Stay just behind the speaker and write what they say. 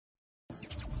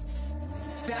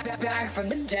back from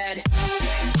the dead.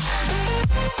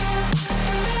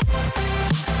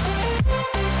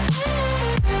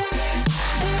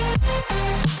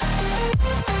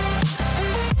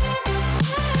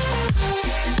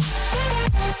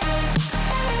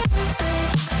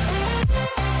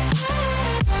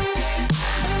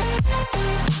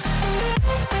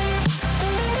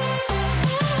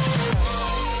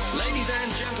 Ladies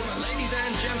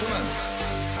and gentlemen,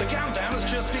 the countdown has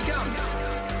just begun.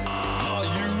 Are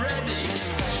you ready?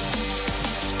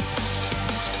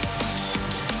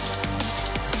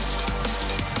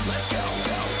 Let's go.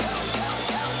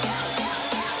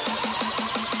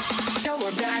 Now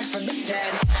we're back from the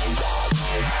dead.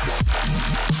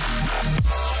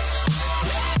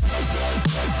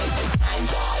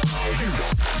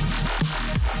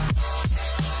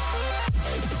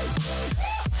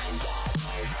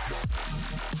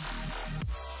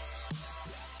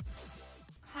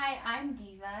 Hi, I'm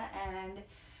Diva, and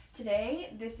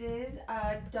today this is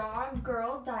Dog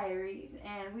Girl Diaries,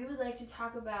 and we would like to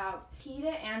talk about PETA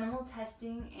animal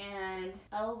testing and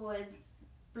Elle Woods,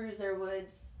 Bruiser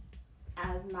Woods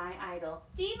as my idol.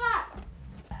 Diva!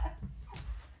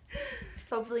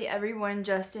 Hopefully everyone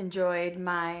just enjoyed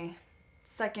my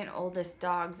second oldest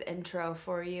dog's intro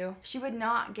for you. She would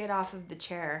not get off of the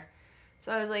chair.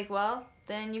 So I was like, well,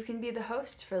 then you can be the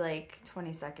host for like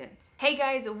 20 seconds. Hey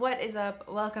guys, what is up?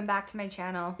 Welcome back to my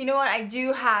channel. You know what? I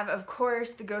do have, of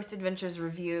course, the Ghost Adventures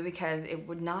review because it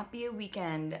would not be a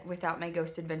weekend without my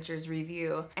Ghost Adventures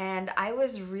review. And I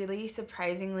was really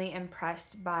surprisingly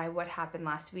impressed by what happened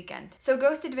last weekend. So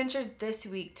Ghost Adventures this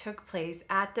week took place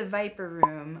at the Viper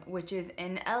Room, which is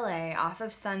in LA off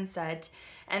of Sunset.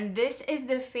 And this is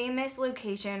the famous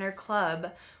location or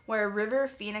club where River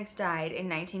Phoenix died in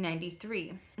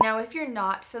 1993. Now, if you're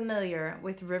not familiar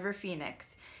with River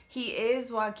Phoenix, he is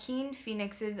Joaquin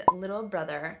Phoenix's little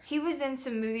brother. He was in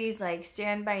some movies like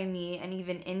Stand By Me and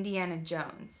even Indiana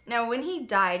Jones. Now, when he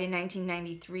died in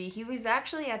 1993, he was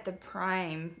actually at the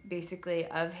prime, basically,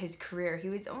 of his career. He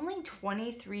was only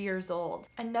 23 years old.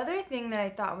 Another thing that I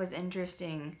thought was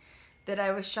interesting that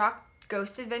I was shocked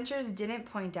Ghost Adventures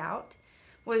didn't point out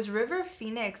was River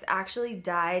Phoenix actually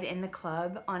died in the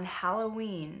club on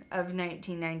Halloween of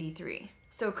 1993.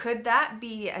 So could that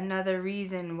be another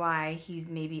reason why he's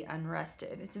maybe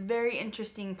unrested? It's a very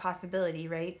interesting possibility,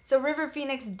 right? So River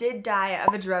Phoenix did die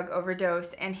of a drug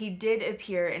overdose, and he did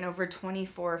appear in over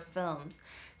 24 films.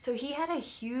 So he had a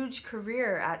huge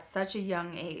career at such a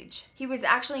young age. He was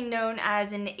actually known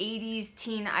as an 80s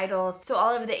teen idol. So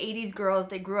all of the 80s girls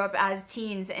that grew up as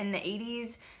teens in the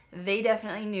 80s, they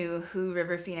definitely knew who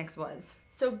River Phoenix was.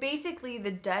 So basically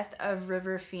the death of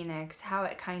River Phoenix, how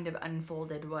it kind of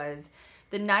unfolded was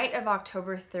the night of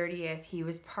October 30th, he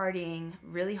was partying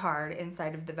really hard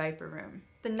inside of the Viper Room.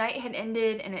 The night had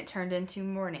ended and it turned into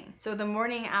morning. So the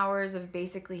morning hours of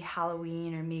basically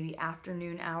Halloween, or maybe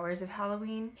afternoon hours of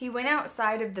Halloween, he went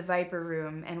outside of the Viper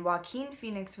Room and Joaquin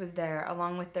Phoenix was there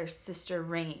along with their sister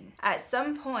Rain. At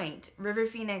some point, River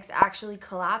Phoenix actually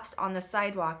collapsed on the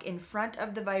sidewalk in front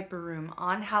of the Viper Room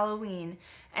on Halloween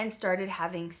and started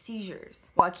having seizures.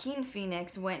 Joaquin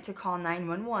Phoenix went to call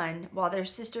 911 while their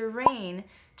sister Rain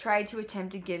tried to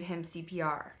attempt to give him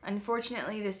CPR.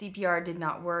 Unfortunately, the CPR did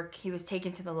not work. He was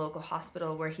taken to the local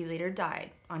hospital where he later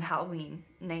died on Halloween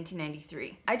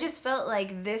 1993. I just felt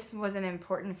like this was an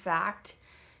important fact,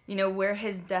 you know, where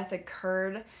his death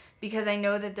occurred, because I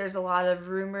know that there's a lot of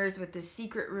rumors with the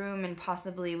secret room and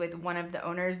possibly with one of the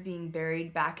owners being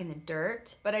buried back in the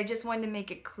dirt. But I just wanted to make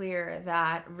it clear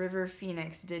that River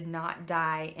Phoenix did not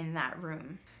die in that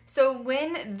room. So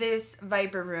when this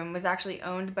Viper Room was actually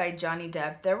owned by Johnny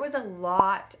Depp, there was a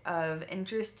lot of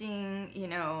interesting, you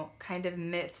know, kind of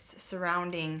myths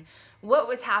surrounding what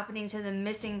was happening to the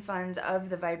missing funds of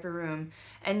the Viper Room,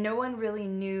 and no one really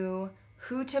knew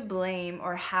who to blame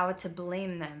or how to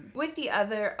blame them. With the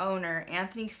other owner,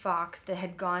 Anthony Fox, that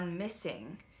had gone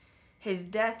missing, his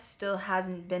death still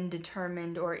hasn't been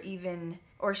determined, or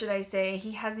should I say,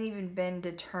 he hasn't even been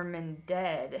determined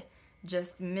dead,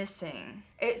 just missing.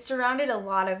 It surrounded a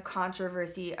lot of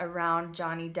controversy around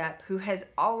Johnny Depp, who has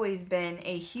always been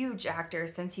a huge actor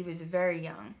since he was very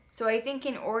young. So I think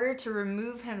in order to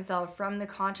remove himself from the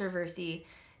controversy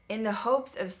in the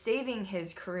hopes of saving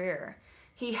his career,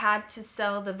 he had to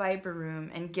sell the Viper Room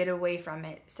and get away from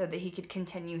it so that he could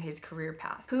continue his career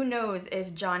path. Who knows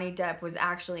if Johnny Depp was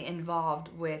actually involved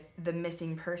with the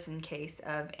missing person case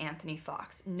of Anthony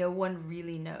Fox? No one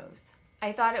really knows.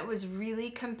 I thought it was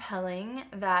really compelling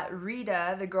that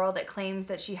Rita, the girl that claims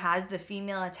that she has the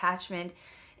female attachment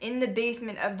in the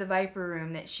basement of the Viper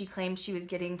Room, that she claimed she was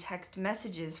getting text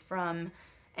messages from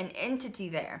an entity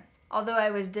there. Although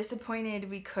I was disappointed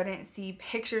we couldn't see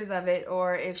pictures of it,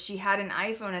 or if she had an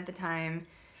iPhone at the time,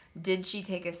 did she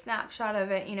take a snapshot of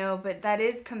it, you know, but that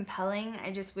is compelling.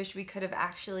 I just wish we could have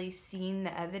actually seen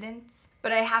the evidence.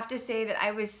 But I have to say that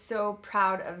I was so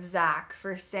proud of Zach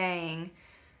for saying,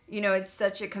 you know, it's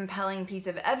such a compelling piece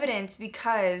of evidence,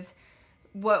 because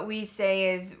what we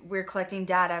say is we're collecting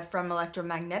data from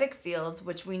electromagnetic fields,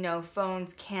 which we know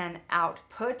phones can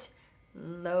output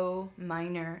low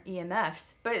minor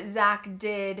EMFs. But Zach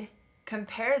did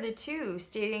compare the two,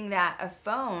 stating that a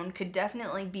phone could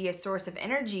definitely be a source of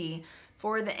energy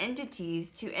for the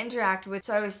entities to interact with.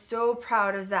 So I was so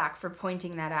proud of Zach for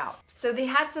pointing that out. So they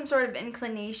had some sort of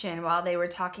inclination while they were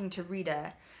talking to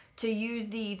Rita to use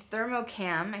the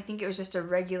thermocam, I think it was just a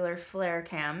regular flare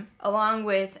cam, along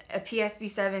with a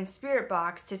PSB7 spirit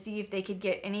box to see if they could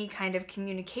get any kind of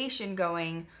communication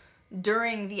going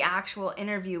during the actual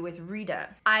interview with Rita.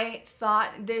 I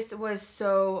thought this was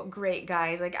so great,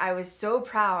 guys. Like, I was so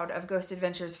proud of Ghost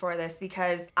Adventures for this,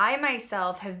 because I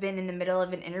myself have been in the middle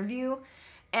of an interview,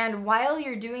 and while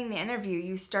you're doing the interview,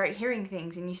 you start hearing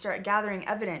things and you start gathering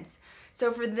evidence.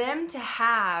 So for them to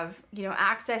have, you know,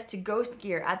 access to ghost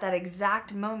gear at that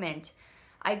exact moment,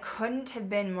 I couldn't have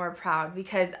been more proud,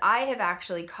 because I have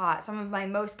actually caught some of my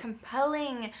most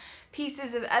compelling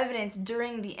pieces of evidence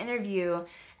during the interview,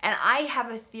 and I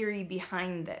have a theory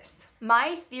behind this.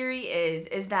 My theory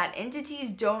is that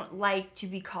entities don't like to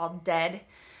be called dead.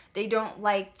 They don't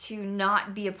like to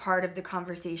not be a part of the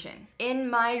conversation. In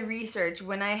my research,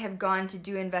 when I have gone to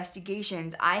do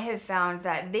investigations, I have found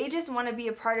that they just want to be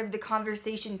a part of the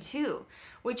conversation too,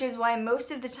 which is why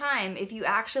most of the time, if you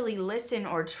actually listen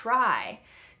or try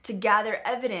to gather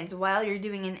evidence while you're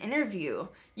doing an interview,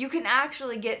 you can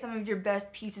actually get some of your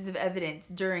best pieces of evidence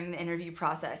during the interview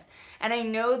process. And I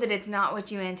know that it's not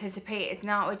what you anticipate, it's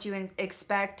not what you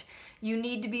expect. You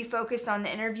need to be focused on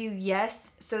the interview,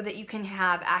 yes, so that you can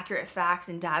have accurate facts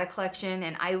and data collection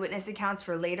and eyewitness accounts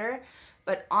for later.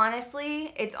 But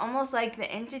honestly, it's almost like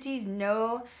the entities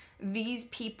know these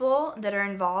people that are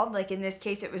involved. Like in this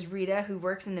case, it was Rita, who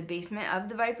works in the basement of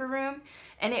the Viper Room,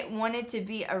 and it wanted to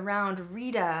be around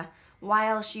Rita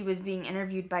while she was being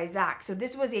interviewed by Zach. So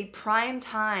this was a prime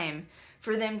time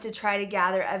for them to try to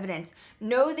gather evidence.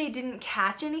 No, they didn't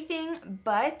catch anything,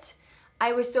 but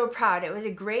I was so proud. It was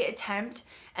a great attempt,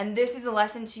 and this is a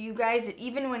lesson to you guys that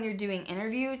even when you're doing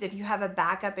interviews, if you have a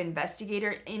backup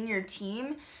investigator in your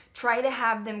team, try to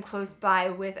have them close by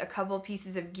with a couple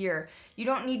pieces of gear. You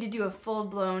don't need to do a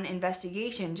full-blown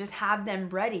investigation. Just have them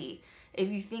ready if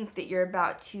you think that you're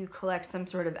about to collect some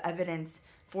sort of evidence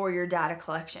for your data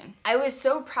collection. I was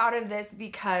so proud of this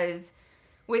because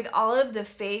with all of the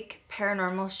fake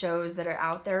paranormal shows that are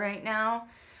out there right now,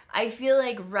 I feel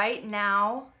like right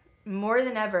now, more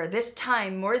than ever, this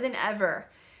time more than ever,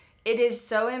 it is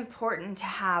so important to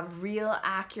have real,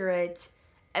 accurate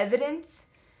evidence.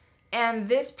 And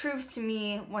this proves to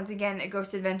me, once again, that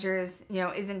Ghost Adventures, you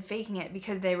know, isn't faking it,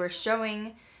 because they were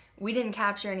showing. We didn't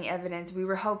capture any evidence. We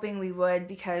were hoping we would,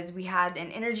 because we had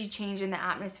an energy change in the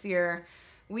atmosphere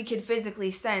we could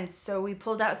physically sense. So we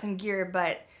pulled out some gear,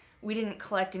 but we didn't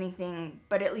collect anything,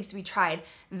 but at least we tried.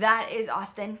 That is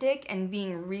authentic and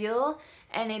being real,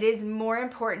 and it is more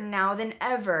important now than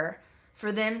ever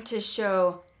for them to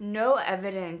show no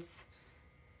evidence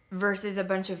versus a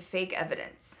bunch of fake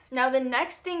evidence. Now, the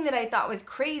next thing that I thought was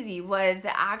crazy was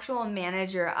the actual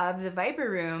manager of the Viper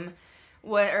Room,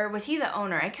 or was he the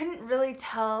owner? I couldn't really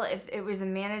tell if it was a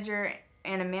manager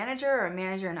and a manager or a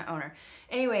manager and an owner.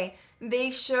 Anyway,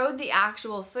 they showed the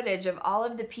actual footage of all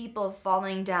of the people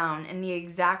falling down in the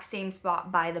exact same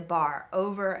spot by the bar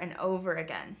over and over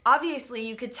again. Obviously,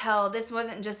 you could tell this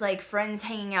wasn't just like friends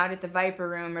hanging out at the Viper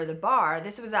Room or the bar.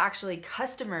 This was actually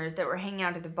customers that were hanging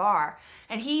out at the bar.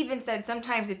 And he even said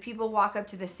sometimes if people walk up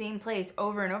to the same place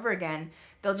over and over again,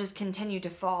 they'll just continue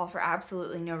to fall for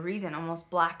absolutely no reason,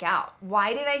 almost black out.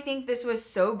 Why did I think this was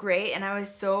so great and I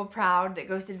was so proud that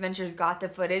Ghost Adventures got the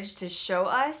footage to show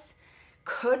us?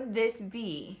 Could this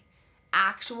be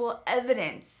actual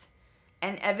evidence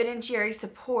and evidentiary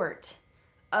support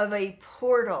of a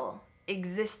portal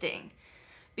existing?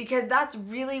 Because that's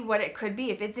really what it could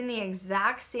be. If it's in the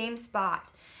exact same spot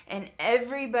and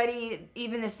everybody,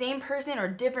 even the same person or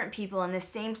different people in the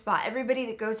same spot, everybody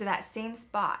that goes to that same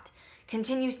spot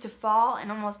continues to fall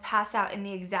and almost pass out in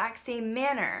the exact same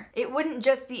manner, it wouldn't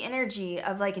just be energy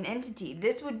of like an entity.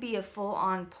 This would be a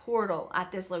full-on portal at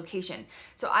this location.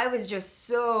 So I was just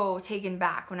so taken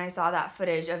back when I saw that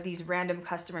footage of these random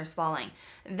customers falling.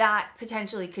 That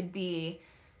potentially could be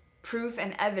proof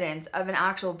and evidence of an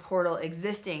actual portal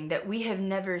existing that we have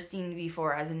never seen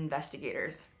before as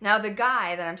investigators. Now the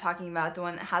guy that I'm talking about, the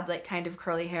one that had like kind of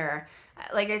curly hair,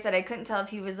 like I said, I couldn't tell if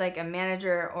he was like a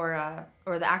manager or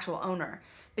the actual owner.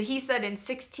 But he said in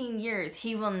 16 years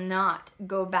he will not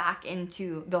go back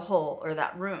into the hole or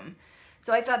that room.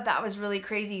 So I thought that was really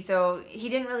crazy. So he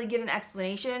didn't really give an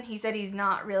explanation. He said he's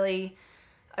not really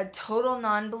a total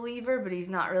non-believer, but he's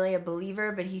not really a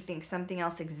believer, but he thinks something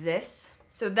else exists.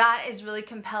 So that is really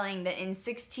compelling that in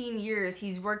 16 years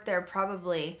he's worked there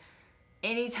probably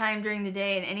any time during the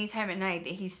day and any time at night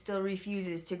that he still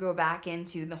refuses to go back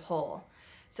into the hole.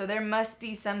 So there must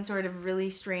be some sort of really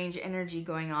strange energy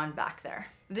going on back there.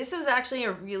 This was actually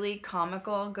a really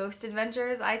comical Ghost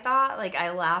Adventures, I thought. Like,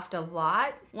 I laughed a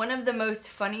lot. One of the most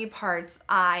funny parts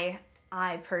I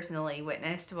personally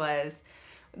witnessed was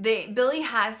Billy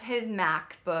has his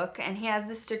MacBook and he has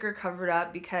the sticker covered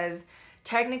up because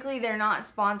technically they're not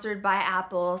sponsored by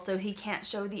Apple, so he can't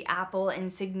show the Apple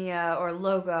insignia or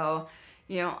logo,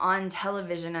 you know, on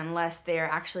television unless they're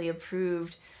actually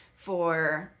approved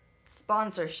for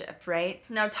sponsorship, right?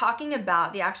 Now, talking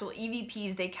about the actual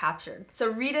EVPs they captured.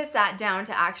 So Rita sat down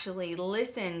to actually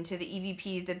listen to the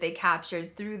EVPs that they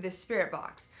captured through the spirit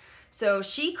box. So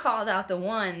she called out the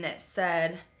one that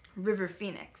said River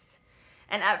Phoenix.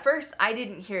 And at first I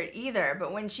didn't hear it either,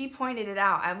 but when she pointed it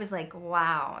out, I was like,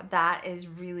 wow, that is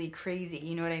really crazy,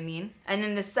 you know what I mean? And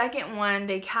then the second one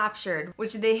they captured,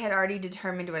 which they had already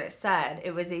determined what it said,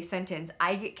 it was a sentence,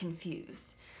 I get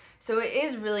confused. So it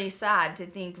is really sad to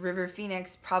think River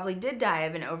Phoenix probably did die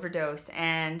of an overdose,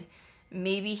 and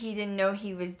maybe he didn't know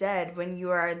he was dead. When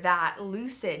you are that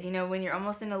lucid, you know, when you're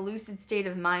almost in a lucid state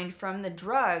of mind from the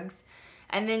drugs,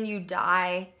 and then you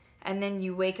die, and then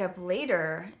you wake up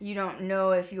later, you don't know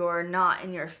if you're not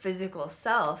in your physical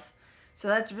self. So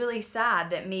that's really sad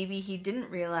that maybe he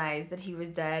didn't realize that he was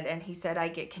dead and he said, I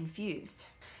get confused.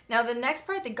 Now the next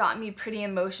part that got me pretty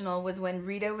emotional was when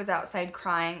Rita was outside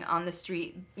crying on the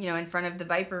street, you know, in front of the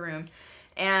Viper room.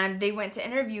 And they went to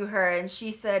interview her and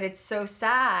she said, it's so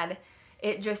sad.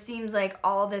 It just seems like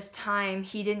all this time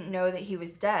he didn't know that he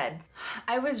was dead.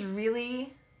 I was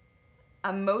really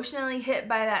emotionally hit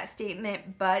by that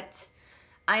statement, but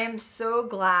I am so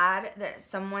glad that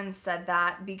someone said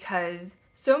that because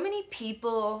so many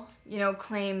people, you know,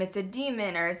 claim it's a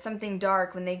demon or it's something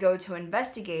dark when they go to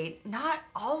investigate. Not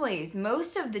always.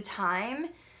 Most of the time,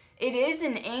 it is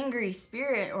an angry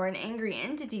spirit or an angry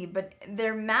entity, but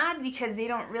they're mad because they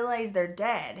don't realize they're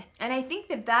dead. And I think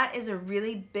that that is a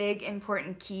really big,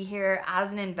 important key here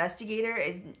as an investigator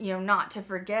is, you know, not to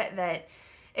forget that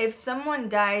if someone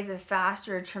dies a fast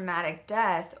or a traumatic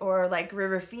death, or like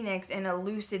River Phoenix in a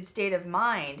lucid state of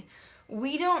mind,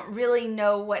 we don't really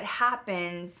know what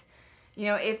happens, you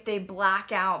know, if they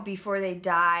black out before they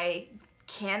die.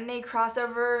 Can they cross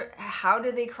over? How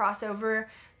do they cross over?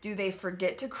 Do they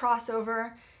forget to cross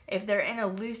over? If they're in a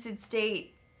lucid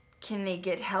state, can they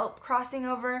get help crossing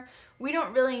over? We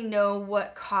don't really know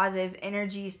what causes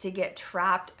energies to get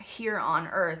trapped here on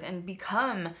Earth and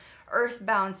become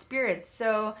earthbound spirits.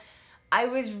 So I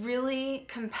was really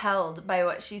compelled by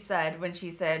what she said when she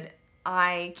said,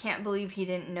 I can't believe he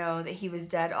didn't know that he was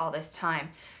dead all this time.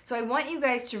 So I want you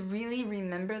guys to really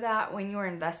remember that when you're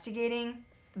investigating.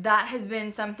 That has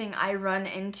been something I run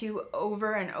into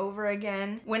over and over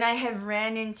again. When I have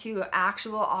ran into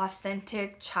actual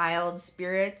authentic child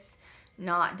spirits,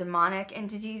 not demonic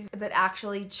entities, but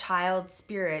actually child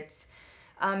spirits,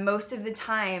 most of the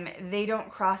time they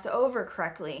don't cross over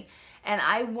correctly. And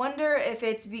I wonder if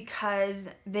it's because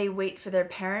they wait for their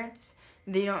parents,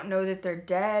 they don't know that they're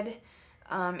dead,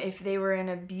 if they were in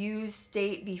abused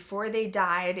state before they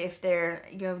died, if they're,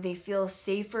 you know, they feel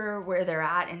safer where they're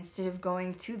at instead of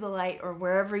going to the light or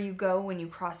wherever you go when you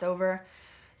cross over.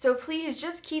 So please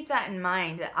just keep that in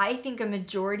mind, that I think a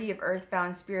majority of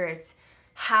earthbound spirits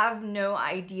have no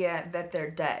idea that they're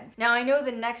dead. Now I know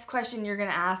the next question you're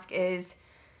gonna ask is,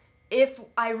 if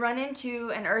I run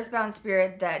into an earthbound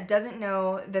spirit that doesn't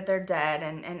know that they're dead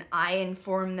and I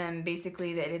inform them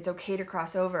basically that it's okay to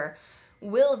cross over,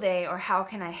 will they, or how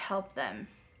can I help them?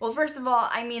 Well, first of all,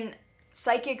 I mean,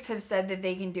 psychics have said that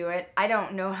they can do it. I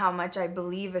don't know how much I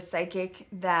believe a psychic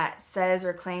that says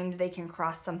or claims they can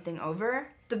cross something over.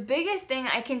 The biggest thing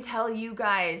I can tell you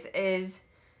guys is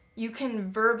you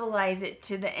can verbalize it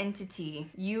to the entity.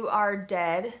 You are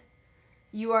dead.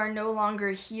 You are no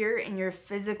longer here in your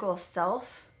physical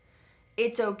self.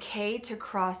 It's okay to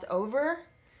cross over.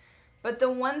 But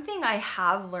the one thing I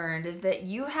have learned is that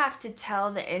you have to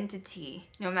tell the entity,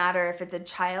 no matter if it's a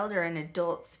child or an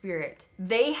adult spirit,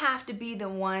 they have to be the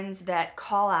ones that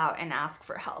call out and ask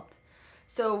for help.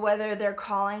 So whether they're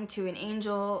calling to an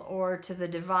angel or to the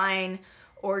divine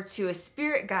or to a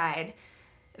spirit guide,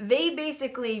 they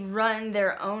basically run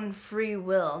their own free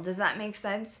will. Does that make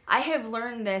sense? I have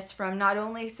learned this from not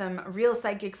only some real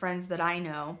psychic friends that I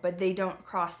know, but they don't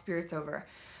cross spirits over.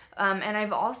 And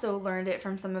I've also learned it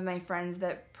from some of my friends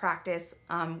that practice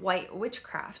white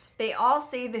witchcraft. They all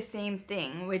say the same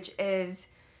thing, which is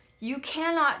you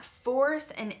cannot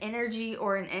force an energy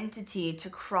or an entity to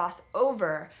cross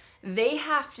over. They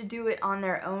have to do it on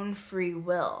their own free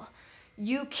will.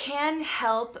 You can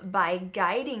help by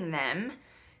guiding them,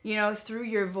 you know, through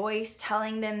your voice,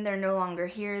 telling them they're no longer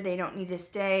here, they don't need to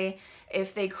stay.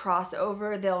 If they cross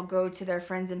over, they'll go to their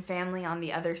friends and family on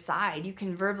the other side. You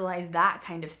can verbalize that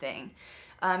kind of thing.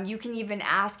 You can even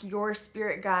ask your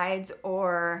spirit guides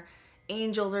or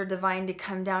angels or divine to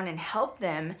come down and help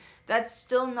them. That's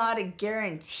still not a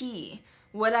guarantee.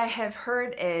 What I have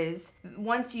heard is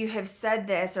once you have said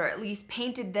this, or at least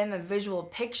painted them a visual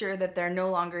picture that they're no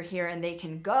longer here and they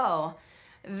can go,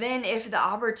 then if the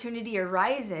opportunity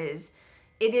arises,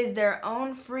 it is their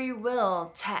own free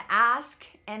will to ask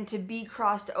and to be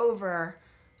crossed over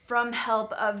from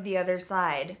help of the other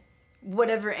side,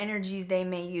 whatever energies they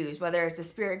may use, whether it's a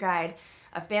spirit guide,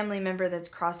 a family member that's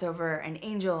crossed over, an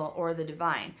angel, or the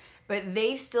divine. But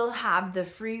they still have the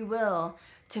free will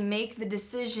to make the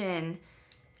decision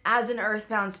as an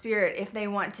earthbound spirit if they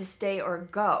want to stay or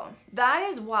go. That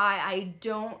is why I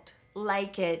don't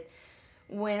like it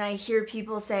when I hear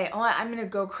people say, oh, I'm gonna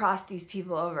go cross these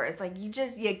people over. It's like, you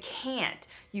can't.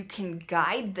 You can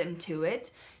guide them to it.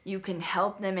 You can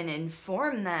help them and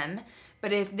inform them.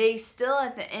 But if they still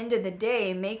at the end of the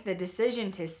day make the decision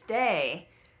to stay,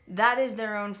 that is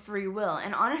their own free will.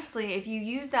 And honestly, if you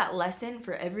use that lesson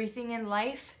for everything in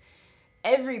life,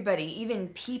 everybody, even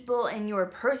people in your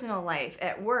personal life,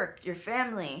 at work, your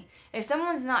family, if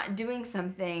someone's not doing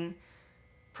something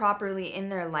properly in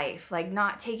their life, like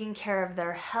not taking care of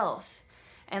their health,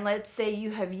 and let's say you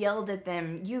have yelled at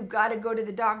them, you've got to go to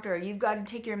the doctor, you've got to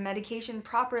take your medication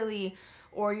properly,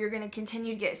 or you're going to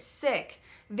continue to get sick,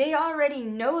 they already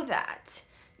know that.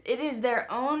 It is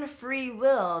their own free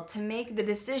will to make the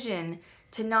decision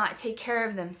to not take care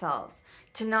of themselves,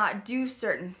 to not do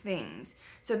certain things.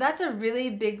 So that's a really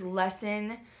big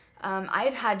lesson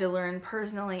I've had to learn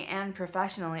personally and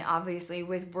professionally, obviously,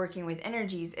 with working with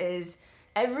energies, is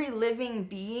every living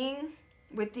being,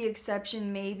 with the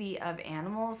exception maybe of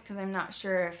animals, because I'm not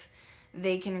sure if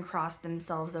they can cross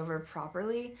themselves over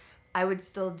properly, I would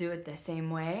still do it the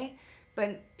same way.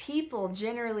 But people,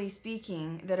 generally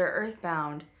speaking, that are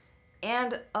earthbound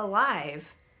and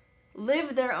alive,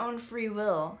 live their own free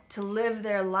will to live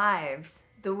their lives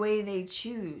the way they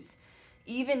choose,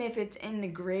 even if it's in the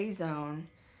gray zone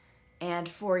and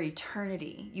for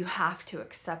eternity. You have to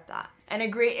accept that. And a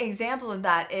great example of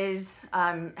that is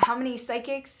how many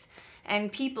psychics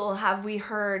and people have we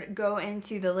heard go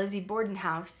into the Lizzie Borden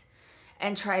house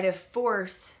and try to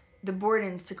force the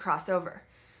Bordens to cross over.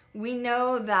 We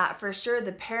know that for sure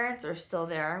the parents are still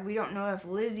there. We don't know if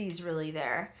Lizzie's really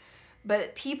there.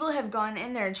 But people have gone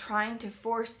in there trying to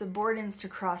force the Bordens to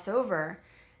cross over,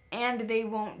 and they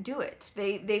won't do it.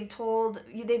 They've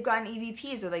gotten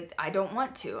EVPs. They're like, I don't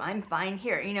want to. I'm fine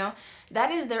here. You know, that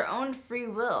is their own free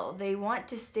will. They want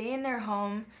to stay in their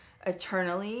home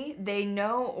eternally. They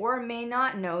know or may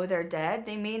not know they're dead.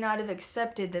 They may not have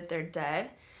accepted that they're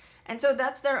dead. And so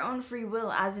that's their own free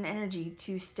will as an energy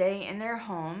to stay in their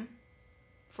home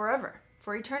forever,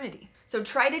 for eternity. So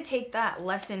try to take that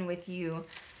lesson with you,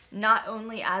 not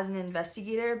only as an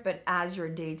investigator, but as your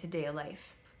day-to-day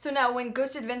life. So now when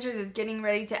Ghost Adventures is getting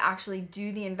ready to actually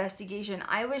do the investigation,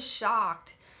 I was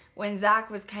shocked when Zach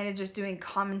was kind of just doing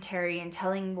commentary and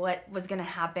telling what was going to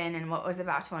happen and what was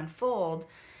about to unfold.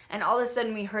 And all of a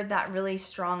sudden we heard that really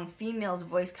strong female's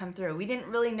voice come through. We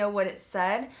didn't really know what it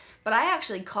said, but I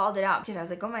actually called it out. I was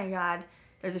like, oh my God,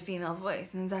 there's a female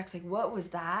voice. And then Zach's like, what was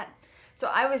that? So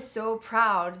I was so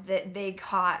proud that they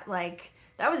caught, like,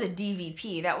 that was a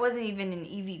DVP. That wasn't even an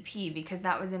EVP because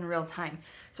that was in real time.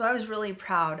 So I was really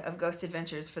proud of Ghost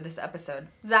Adventures for this episode.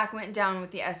 Zach went down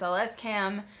with the SLS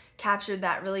cam, captured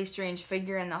that really strange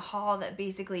figure in the hall that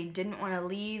basically didn't want to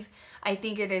leave. I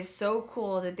think it is so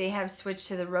cool that they have switched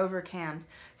to the rover cams.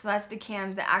 So that's the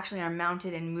cams that actually are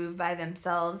mounted and move by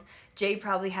themselves. Jay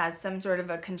probably has some sort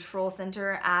of a control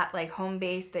center at like home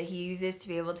base that he uses to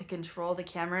be able to control the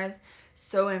cameras.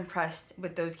 So impressed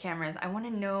with those cameras. I want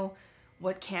to know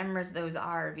what cameras those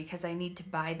are because I need to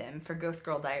buy them for Ghost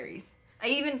Girl Diaries. I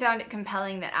even found it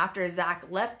compelling that after Zach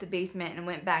left the basement and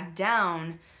went back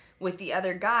down with the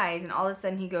other guys, and all of a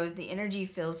sudden he goes, the energy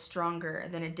feels stronger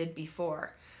than it did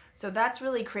before. So that's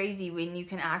really crazy when you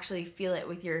can actually feel it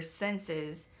with your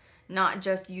senses, not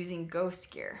just using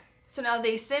ghost gear. So now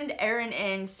they send Aaron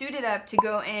in, suited up, to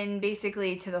go in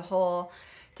basically to the hole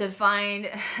to find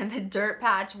the dirt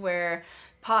patch where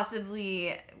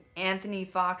possibly Anthony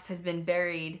Fox has been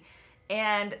buried.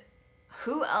 And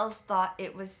who else thought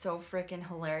it was so freaking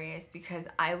hilarious? Because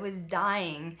I was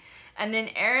dying. And then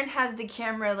Aaron has the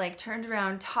camera like turned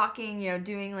around talking, you know,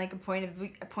 doing like a point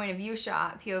of view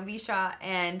shot, POV shot,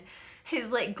 and his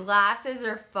like glasses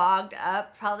are fogged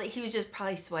up. Probably he was just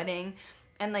probably sweating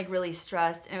and like really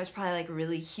stressed, and it was probably like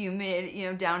really humid, you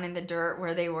know, down in the dirt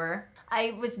where they were.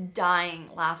 I was dying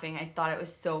laughing. I thought it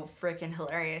was so freaking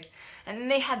hilarious. And then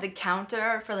they had the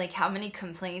counter for like how many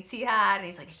complaints he had, and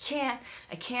he's like,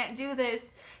 I can't do this.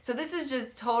 So this is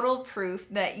just total proof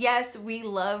that yes, we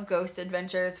love Ghost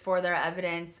Adventures for their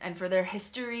evidence and for their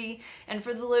history and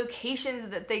for the locations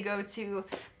that they go to,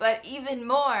 but even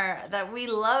more that we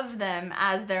love them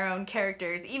as their own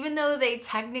characters. Even though they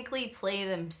technically play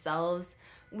themselves,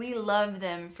 we love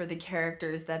them for the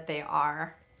characters that they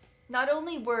are. Not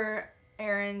only were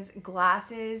Aaron's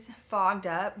glasses fogged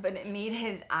up, but it made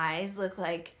his eyes look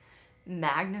like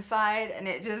magnified, and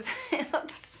it just it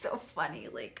looked so funny,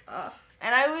 like ugh.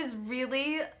 And I was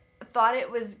really thought it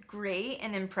was great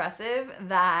and impressive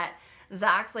that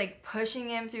Zach's like pushing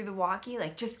him through the walkie,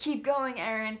 like, just keep going,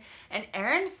 Aaron. And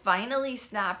Aaron finally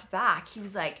snapped back. He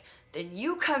was like, then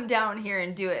you come down here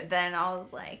and do it. Then I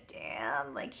was like,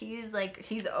 damn, like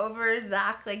he's over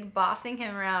Zach, like bossing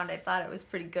him around. I thought it was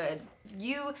pretty good.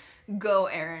 You go,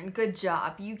 Aaron. Good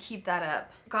job. You keep that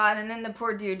up. God, and then the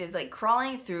poor dude is like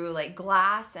crawling through like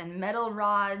glass and metal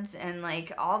rods and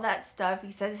like all that stuff.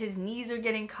 He says his knees are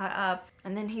getting cut up,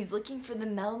 and then he's looking for the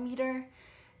millimeter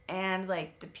and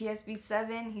like the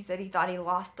PSB-7. He said he thought he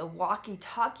lost the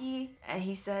walkie-talkie, and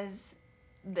he says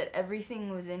that everything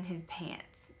was in his pants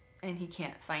and he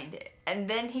can't find it. And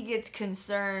then he gets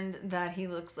concerned that he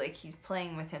looks like he's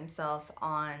playing with himself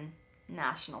on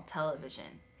national television.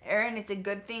 Aaron, it's a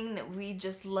good thing that we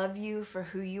just love you for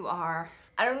who you are.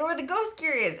 I don't know where the ghost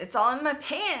gear is. It's all in my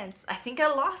pants. I think I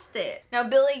lost it. Now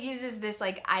Billy uses this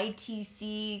like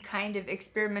ITC kind of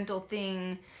experimental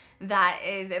thing that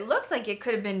is, it looks like it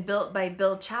could have been built by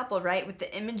Bill Chappell, right? With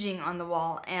the imaging on the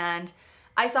wall. And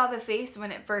I saw the face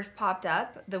when it first popped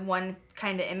up, the one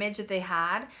kind of image that they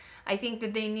had. I think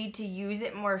that they need to use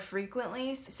it more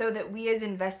frequently so that we as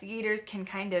investigators can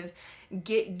kind of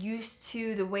get used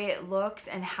to the way it looks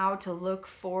and how to look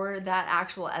for that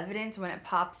actual evidence when it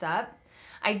pops up.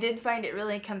 I did find it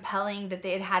really compelling that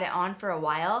they had had it on for a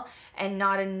while and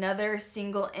not another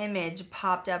single image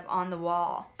popped up on the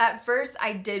wall. At first,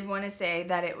 I did want to say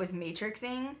that it was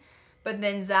matrixing, but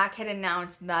then Zach had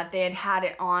announced that they had had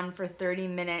it on for 30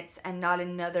 minutes and not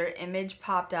another image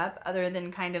popped up other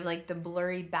than kind of like the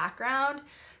blurry background.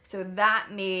 So that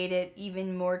made it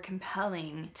even more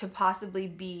compelling to possibly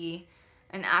be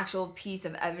an actual piece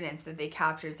of evidence that they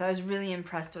captured. So I was really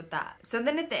impressed with that. So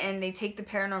then at the end, they take the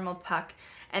paranormal puck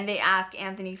and they ask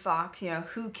Anthony Fox, you know,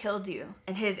 who killed you?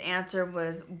 And his answer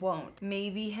was, won't.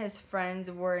 Maybe his friends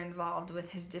were involved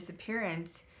with his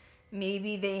disappearance.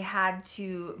 Maybe they had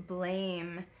to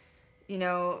blame, you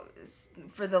know,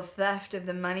 for the theft of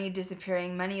the money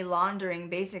disappearing, money laundering,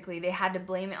 basically. They had to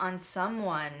blame it on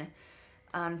someone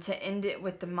to end it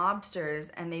with the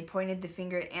mobsters. And they pointed the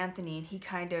finger at Anthony, and he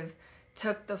kind of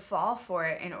took the fall for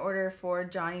it in order for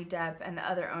Johnny Depp and the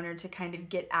other owner to kind of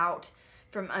get out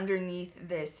from underneath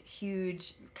this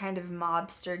huge kind of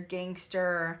mobster,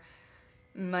 gangster,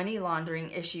 money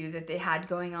laundering issue that they had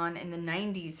going on in the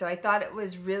 90s. So I thought it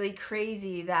was really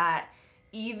crazy that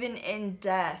even in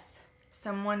death,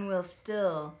 someone will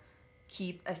still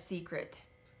keep a secret.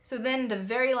 So then the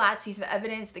very last piece of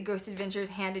evidence that Ghost Adventures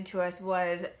handed to us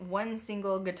was one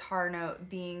single guitar note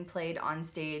being played on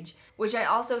stage, which I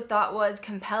also thought was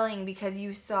compelling because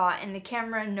you saw in the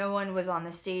camera no one was on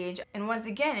the stage. And once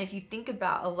again, if you think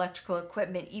about electrical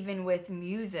equipment, even with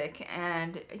music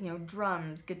and, you know,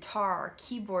 drums, guitar,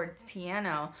 keyboards,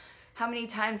 piano, how many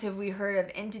times have we heard of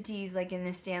entities like in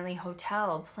the Stanley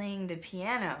Hotel playing the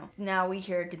piano? Now we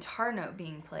hear a guitar note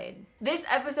being played. This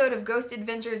episode of Ghost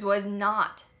Adventures was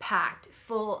not packed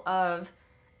full of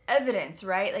evidence,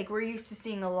 right? Like, we're used to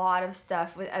seeing a lot of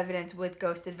stuff with evidence with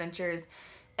Ghost Adventures.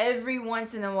 Every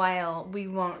once in a while, we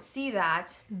won't see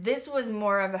that. This was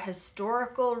more of a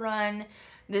historical run.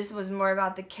 This was more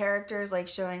about the characters, like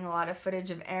showing a lot of footage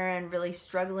of Aaron really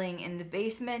struggling in the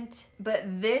basement. But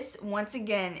this, once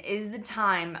again, is the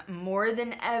time more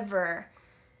than ever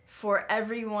for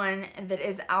everyone that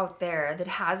is out there that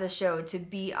has a show to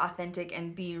be authentic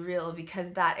and be real,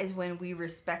 because that is when we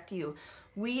respect you.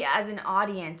 we as an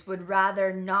audience would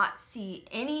rather not see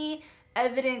any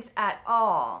evidence at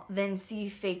all than see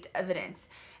faked evidence.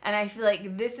 And I feel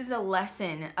like this is a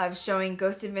lesson of showing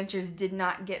Ghost Adventures did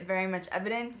not get very much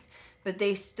evidence, but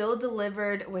they still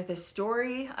delivered with a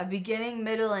story, a beginning,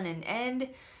 middle, and an end,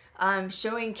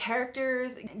 showing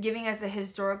characters, giving us a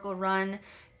historical run,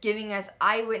 giving us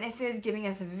eyewitnesses, giving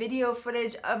us video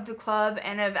footage of the club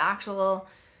and of actual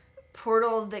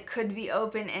portals that could be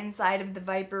open inside of the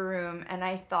Viper Room. And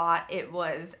I thought it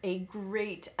was a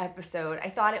great episode. I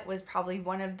thought it was probably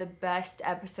one of the best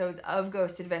episodes of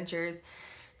Ghost Adventures,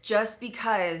 just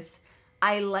because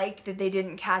I like that they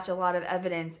didn't catch a lot of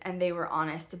evidence and they were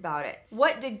honest about it.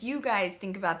 What did you guys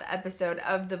think about the episode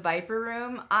of the Viper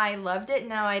Room? I loved it.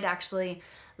 Now I'd actually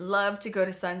love to go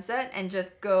to Sunset and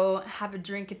just go have a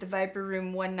drink at the Viper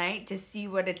Room one night to see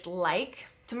what it's like.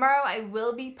 Tomorrow I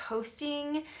will be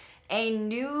posting a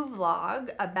new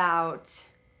vlog about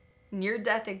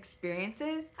near-death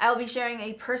experiences. I'll be sharing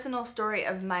a personal story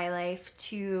of my life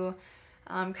to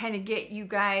kind of get you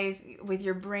guys with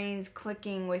your brains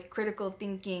clicking with critical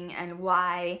thinking and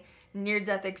why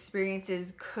near-death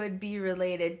experiences could be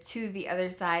related to the other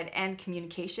side and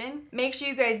communication. Make sure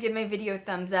you guys give my video a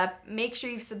thumbs up. Make sure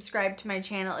you've subscribed to my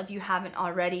channel if you haven't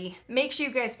already. Make sure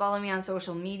you guys follow me on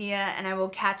social media, and I will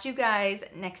catch you guys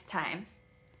next time.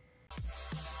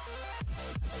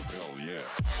 Hell yeah.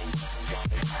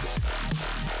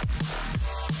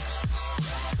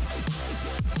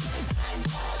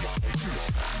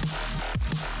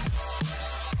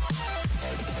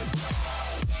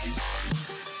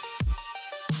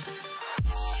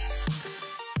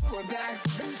 We're back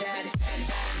from the dead.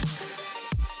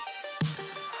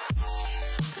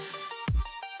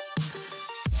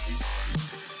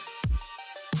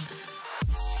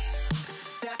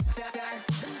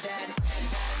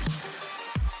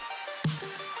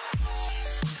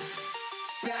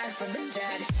 Back from the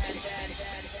dead. Back from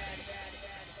the dead.